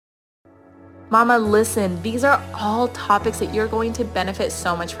Mama, listen, these are all topics that you're going to benefit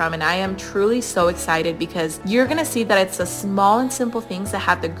so much from, and I am truly so excited because you're going to see that it's the small and simple things that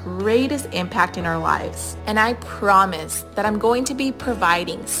have the greatest impact in our lives. And I promise that I'm going to be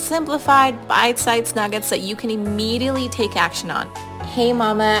providing simplified, bite-sized nuggets that you can immediately take action on. Hey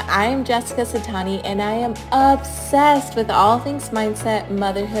Mama, I am Jessica Satani and I am obsessed with all things mindset,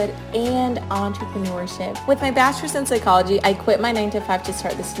 motherhood, and entrepreneurship. With my bachelor's in psychology, I quit my 9-to-5 to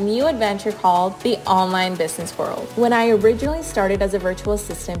start this new adventure called the online business world. When I originally started as a virtual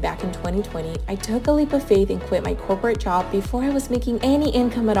assistant back in 2020, I took a leap of faith and quit my corporate job before I was making any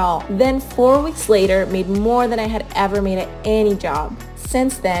income at all. Then 4 weeks later, made more than I had ever made at any job.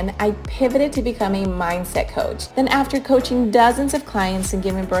 Since then, I pivoted to become a mindset coach. Then after coaching dozens of clients and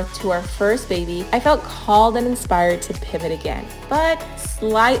giving birth to our first baby, I felt called and inspired to pivot again. But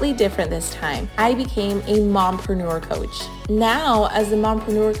slightly different this time. I became a mompreneur coach. Now, as a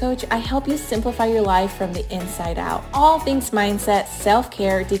mompreneur coach, I help you simplify your life from the inside out. All things mindset,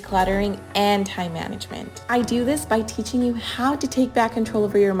 self-care, decluttering, and time management. I do this by teaching you how to take back control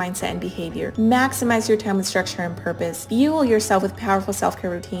over your mindset and behavior, maximize your time with structure and purpose, fuel yourself with powerful self-care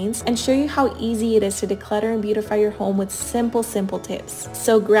routines, and show you how easy it is to declutter and beautify your home with simple tips.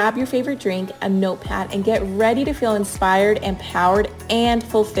 So grab your favorite drink, a notepad, and get ready to feel inspired, empowered, and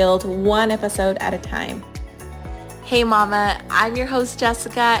fulfilled one episode at a time. Hey Mama, I'm your host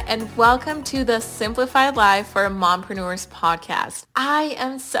Jessica and welcome to the Simplified Life for Mompreneurs podcast. I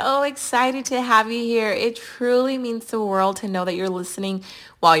am so excited to have you here. It truly means the world to know that you're listening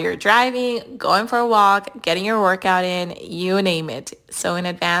while you're driving, going for a walk, getting your workout in, you name it. So in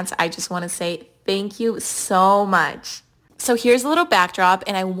advance, I just want to say thank you so much. So here's a little backdrop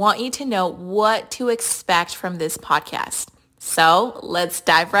and I want you to know what to expect from this podcast. So let's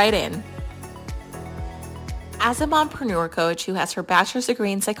dive right in. As a mompreneur coach who has her bachelor's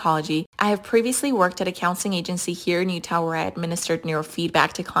degree in psychology, I have previously worked at a counseling agency here in Utah where I administered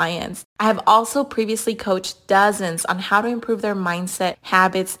neurofeedback to clients. I have also previously coached dozens on how to improve their mindset,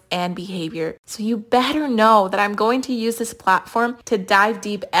 habits, and behavior. So you better know that I'm going to use this platform to dive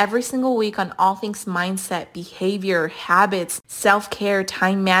deep every single week on all things mindset, behavior, habits, self-care,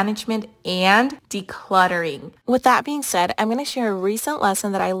 time management, and decluttering. With that being said, I'm going to share a recent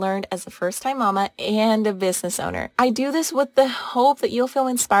lesson that I learned as a first-time mama and a business owner. I do this with the hope that you'll feel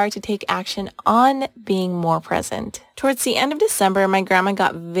inspired to take action on being more present. Towards the end of December, my grandma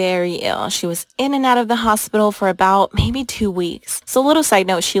got very ill. She was in and out of the hospital for about maybe 2 weeks. So a little side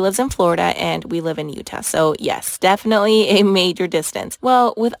note, she lives in Florida and we live in Utah. So yes, definitely a major distance.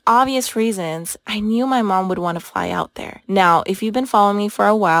 Well, with obvious reasons, I knew my mom would want to fly out there. Now, if you've been following me for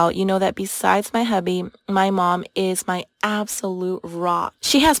a while, you know that besides my hubby, my mom is my absolute rock.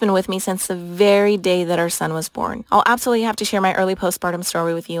 She has been with me since the very day that our son was born. I'll absolutely have to share my early postpartum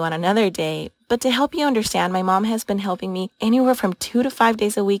story with you on another day, but to help you understand, my mom has been helping me anywhere from 2 to 5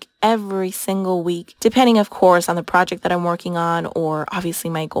 days a week, every single week, depending, of course, on the project that I'm working on or obviously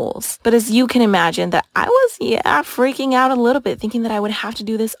my goals. But as you can imagine, that I was, freaking out a little bit, thinking that I would have to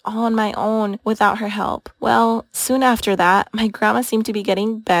do this all on my own without her help. Well, soon after that, my grandma seemed to be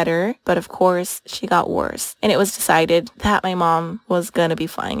getting better, but of course, she got worse. And it was decided that my mom was gonna be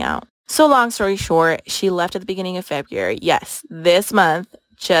flying out. So long story short, she left at the beginning of February. Yes, this month.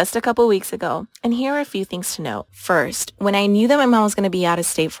 Just a couple weeks ago. And here are a few things to note. First, when I knew that my mom was going to be out of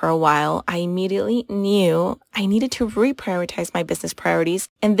state for a while, I immediately knew I needed to reprioritize my business priorities.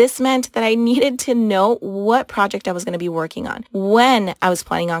 And this meant that I needed to know what project I was going to be working on, when I was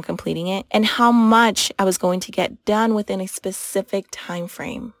planning on completing it, and how much I was going to get done within a specific time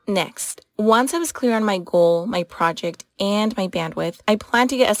frame. Next, once I was clear on my goal, my project, and my bandwidth, I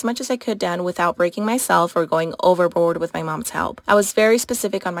planned to get as much as I could done without breaking myself or going overboard with my mom's help. I was very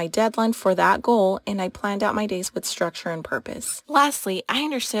specific on my deadline for that goal, and I planned out my days with structure and purpose. Lastly, I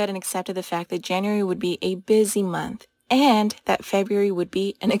understood and accepted the fact that January would be a busy month and that February would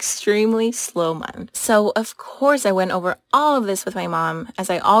be an extremely slow month. So of course I went over all of this with my mom, as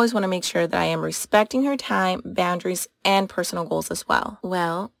I always want to make sure that I am respecting her time, boundaries, and personal goals as well.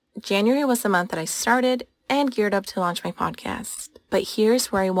 Well, January was the month that I started and geared up to launch my podcast. But here's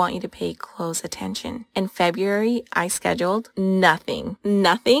where I want you to pay close attention. In February, I scheduled nothing.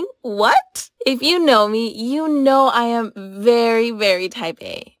 Nothing? What? If you know me, you know I am very type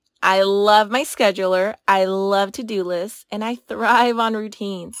A. I love my scheduler, I love to-do lists, and I thrive on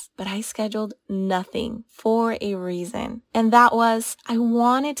routines. But I scheduled nothing for a reason. And that was, I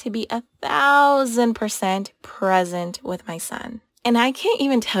wanted to be 1,000% present with my son. And I can't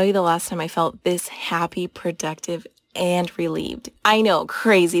even tell you the last time I felt this happy, productive, and relieved. I know,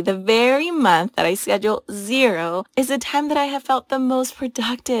 crazy. The very month that I schedule 0 is the time that I have felt the most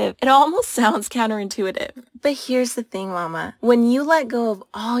productive. It almost sounds counterintuitive. But here's the thing, mama. When you let go of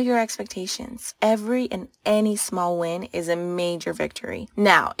all your expectations, every and any small win is a major victory.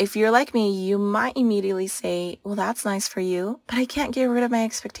 Now, if you're like me, you might immediately say, well, that's nice for you, but I can't get rid of my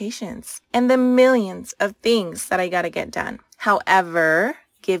expectations and the millions of things that I gotta get done. However,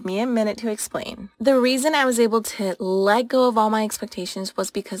 give me a minute to explain. The reason I was able to let go of all my expectations was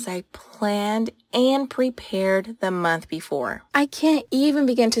because I planned and prepared the month before. I can't even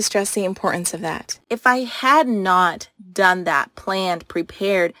begin to stress the importance of that. If I had not done that, planned,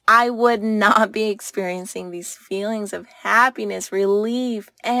 prepared, I would not be experiencing these feelings of happiness,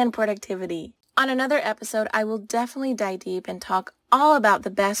 relief, and productivity. On another episode, I will definitely dive deep and talk all about the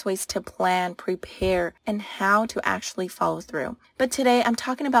best ways to plan, prepare, and how to actually follow through. But today, I'm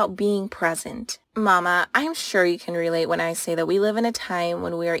talking about being present. Mama, I'm sure you can relate when I say that we live in a time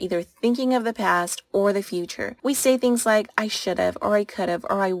when we are either thinking of the past or the future. We say things like, I should have, or I could have,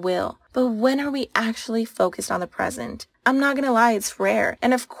 or I will. But when are we actually focused on the present? I'm not gonna lie, it's rare.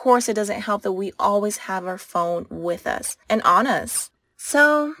 And of course, it doesn't help that we always have our phone with us and on us.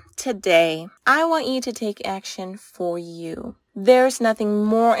 So today, I want you to take action for you. There's nothing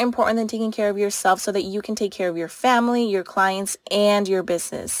more important than taking care of yourself so that you can take care of your family, your clients, and your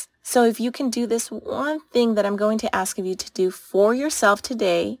business. So if you can do this one thing that I'm going to ask of you to do for yourself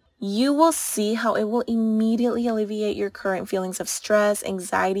today, you will see how it will immediately alleviate your current feelings of stress,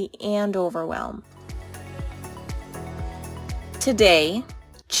 anxiety, and overwhelm. Today,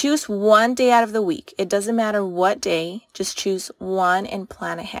 choose one day out of the week. It doesn't matter what day, just choose one and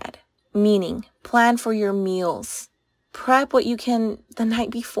plan ahead. Meaning, plan for your meals. Prep what you can the night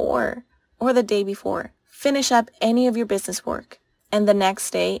before or the day before. Finish up any of your business work. And the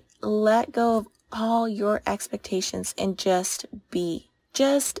next day, let go of all your expectations and just be.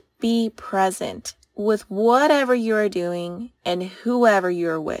 Just be present with whatever you are doing and whoever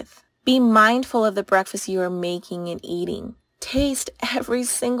you're with. Be mindful of the breakfast you are making and eating. Taste every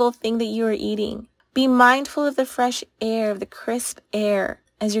single thing that you are eating. Be mindful of the fresh air, of the crisp air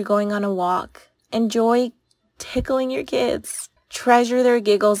as you're going on a walk. Enjoy tickling your kids. Treasure their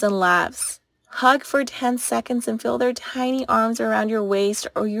giggles and laughs. Hug for 10 seconds and feel their tiny arms around your waist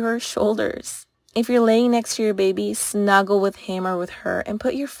or your shoulders. If you're laying next to your baby, snuggle with him or with her and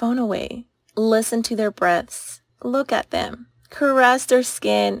put your phone away. Listen to their breaths. Look at them. Caress their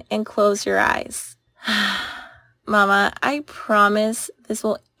skin and close your eyes. Mama, I promise this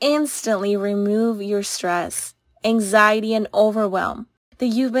will instantly remove your stress, anxiety, and overwhelm that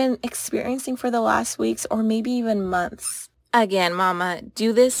you've been experiencing for the last weeks or maybe even months. Again, Mama,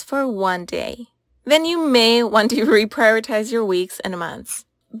 do this for one day. Then you may want to reprioritize your weeks and months.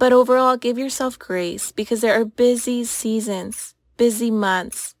 But overall, give yourself grace because there are busy seasons, busy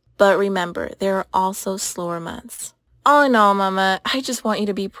months. But remember, there are also slower months. All in all, Mama, I just want you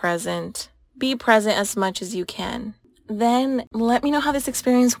to be present. Be present as much as you can. Then let me know how this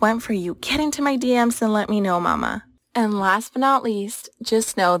experience went for you. Get into my DMs and let me know, Mama. And last but not least,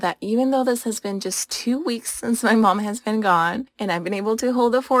 just know that even though this has been just 2 weeks since my mom has been gone, and I've been able to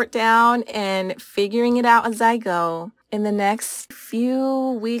hold the fort down and figuring it out as I go, in the next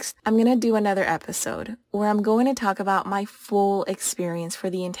few weeks, I'm going to do another episode where I'm going to talk about my full experience for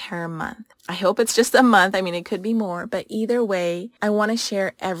the entire month. I hope it's just a month. I mean, it could be more, but either way, I want to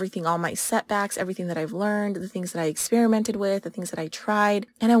share everything, all my setbacks, everything that I've learned, the things that I experimented with, the things that I tried.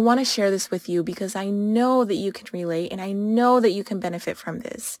 And I want to share this with you because I know that you can relate and I know that you can benefit from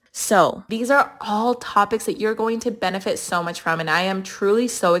this. So these are all topics that you're going to benefit so much from. And I am truly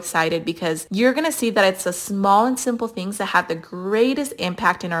so excited because you're going to see that it's the small and simple things that have the greatest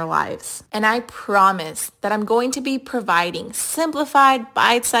impact in our lives. And I promise that I'm going to be providing simplified,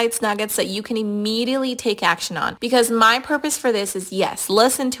 bite-sized nuggets that you can immediately take action on. Because my purpose for this is, yes,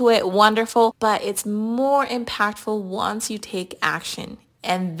 listen to it, wonderful, but it's more impactful once you take action.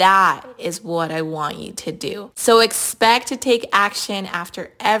 And that is what I want you to do. So expect to take action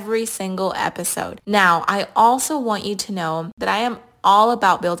after every single episode. Now, I also want you to know that I am all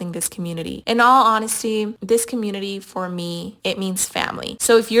about building this community. In all honesty, this community for me, it means family.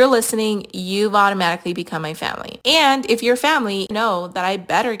 So if you're listening, you've automatically become my family. And if you're family, know that I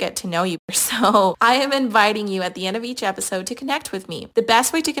better get to know you. So I am inviting you at the end of each episode to connect with me. The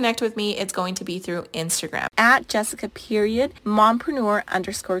best way to connect with me is going to be through Instagram at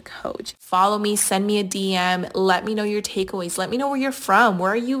Jessica_mompreneur_coach. Follow me, send me a DM, let me know your takeaways. Let me know where you're from.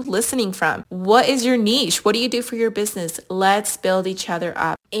 Where are you listening from? What is your niche? What do you do for your business? Let's build each other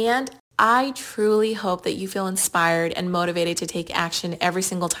up. And I truly hope that you feel inspired and motivated to take action every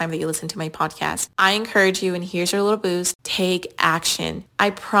single time that you listen to my podcast. I encourage you, and here's your little boost, take action.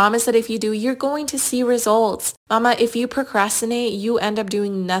 I promise that if you do, you're going to see results. Mama, if you procrastinate, you end up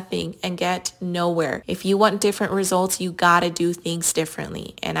doing nothing and get nowhere. If you want different results, you gotta do things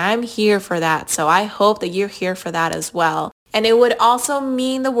differently. And I'm here for that. So I hope that you're here for that as well. And it would also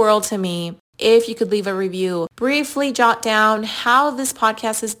mean the world to me if you could leave a review. Briefly jot down how this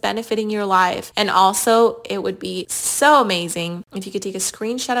podcast is benefiting your life. And also, it would be so amazing if you could take a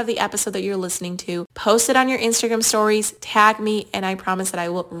screenshot of the episode that you're listening to, post it on your Instagram stories, tag me, and I promise that I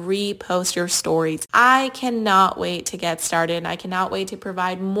will repost your stories. I cannot wait to get started, and I cannot wait to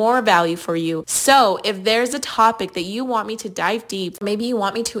provide more value for you. So if there's a topic that you want me to dive deep, maybe you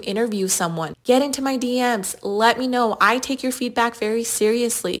want me to interview someone, get into my DMs. Let me know. I take your feedback very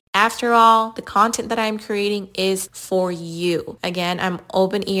seriously. After all, the content that I'm creating is for you. Again, I'm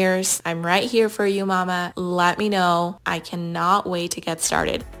open ears. I'm right here for you, mama. Let me know. I cannot wait to get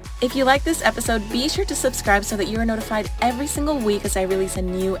started. If you like this episode, be sure to subscribe so that you are notified every single week as I release a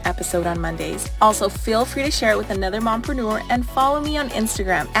new episode on Mondays. Also, feel free to share it with another mompreneur and follow me on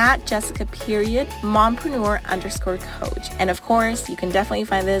Instagram at Jessica_mompreneur_coach. And of course, you can definitely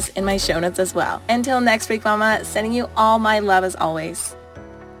find this in my show notes as well. Until next week, mama, sending you all my love as always.